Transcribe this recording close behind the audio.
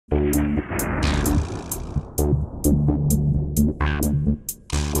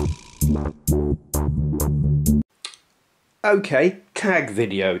Okay, tag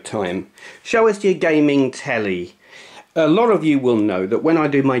video time. Show us your gaming telly. A lot of you will know that when I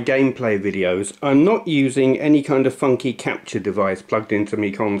do my gameplay videos, I'm not using any kind of funky capture device plugged into me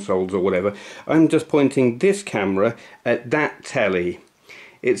consoles or whatever. I'm just pointing this camera at that telly.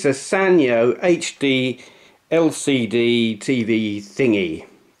 It's a Sanyo HD LCD TV thingy.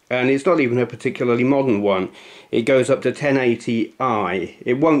 And it's not even a particularly modern one. It goes up to 1080i.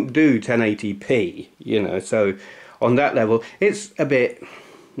 It won't do 1080p, you know, so on that level it's a bit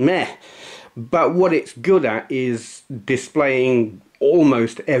meh. But what it's good at is displaying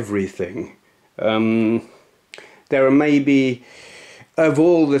almost everything. There are maybe, of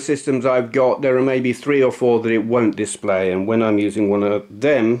all the systems I've got, there are maybe 3 or 4 that it won't display, and when I'm using one of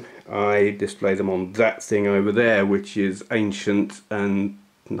them I display them on that thing over there, which is ancient and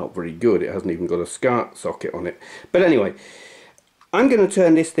not very good. It hasn't even got a SCART socket on it. But anyway, I'm going to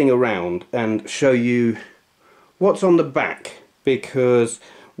turn this thing around and show you what's on the back, because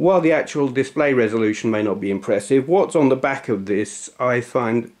while the actual display resolution may not be impressive, what's on the back of this I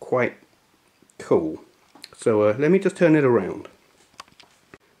find quite cool. So let me just turn it around.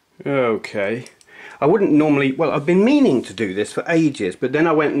 Okay, I wouldn't normally, well, I've been meaning to do this for ages, but then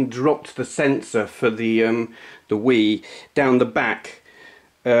I went and dropped the sensor for the Wii down the back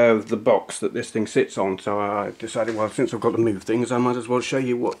of the box that this thing sits on, so I decided, well, since I've got to move things, I might as well show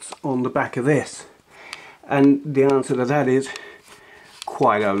you what's on the back of this. And the answer to that is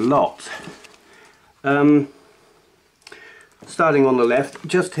quite a lot. Starting on the left,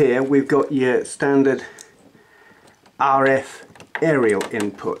 just here we've got your standard RF aerial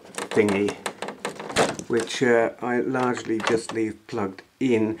input thingy, which I largely just leave plugged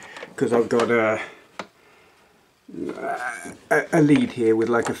in because I've got a lead here with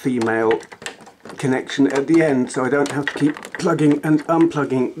like a female connection at the end, so I don't have to keep plugging and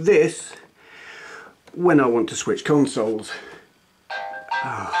unplugging this when I want to switch consoles.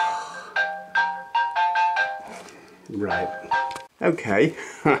 Oh. Right, okay.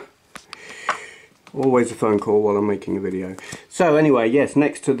 Always a phone call while I'm making a video. So anyway, yes,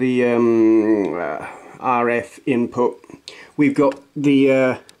 next to the RF input we've got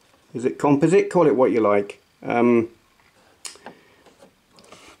the is it composite? Call it what you like.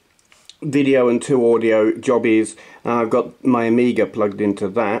 Video and 2 audio jobbies. I've got my Amiga plugged into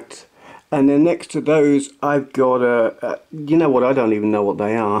that, and then next to those I've got a you know what, I don't even know what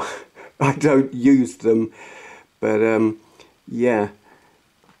they are. I don't use them, but yeah.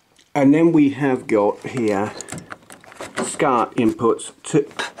 And then we have got here SCART inputs.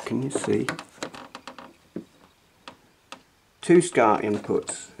 Can you see? 2 SCART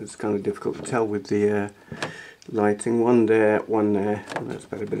inputs. It's kind of difficult to tell with the lighting. One there, one there. That's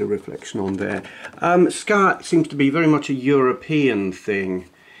about a bit of reflection on there. SCART seems to be very much a European thing.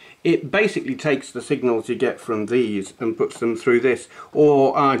 It basically takes the signals you get from these and puts them through this,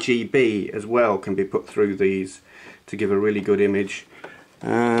 or RGB as well can be put through these to give a really good image.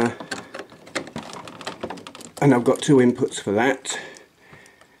 And I've got 2 inputs for that,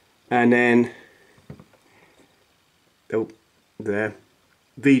 and then there,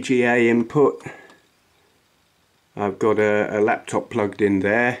 VGA input. I've got a laptop plugged in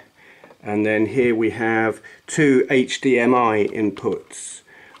there, and then here we have 2 HDMI inputs.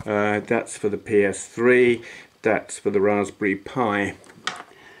 That's for the PS3, that's for the Raspberry Pi.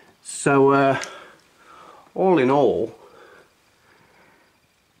 So all in all,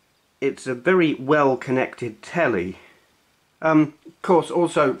 it's a very well connected telly. Of course,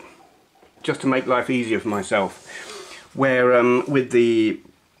 also just to make life easier for myself, where with the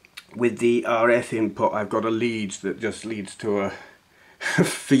RF input I've got a lead that just leads to a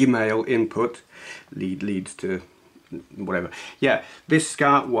female input. Lead leads to whatever. Yeah, this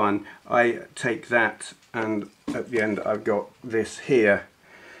SCART one, I take that, and at the end I've got this here,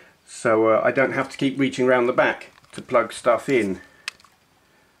 so I don't have to keep reaching around the back to plug stuff in.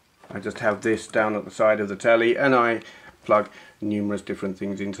 I just have this down at the side of the telly, and I plug numerous different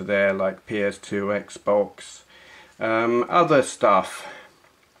things into there, like PS2, Xbox, other stuff.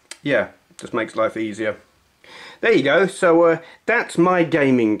 Yeah, just makes life easier. There you go. So that's my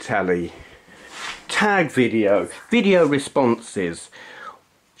gaming telly. Tag video, video responses.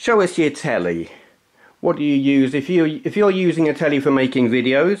 Show us your telly. What do you use if you're using a telly for making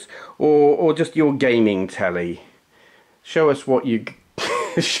videos, or just your gaming telly? Show us what you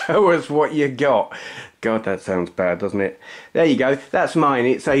show us what you got. God, that sounds bad, doesn't it? There you go. That's mine.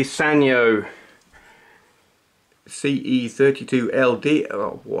 It's a Sanyo CE32LD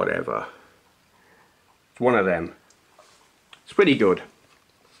or whatever. It's one of them. It's pretty good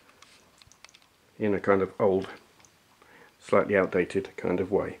in a kind of old, slightly outdated kind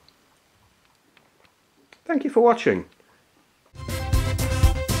of way. Thank you for watching.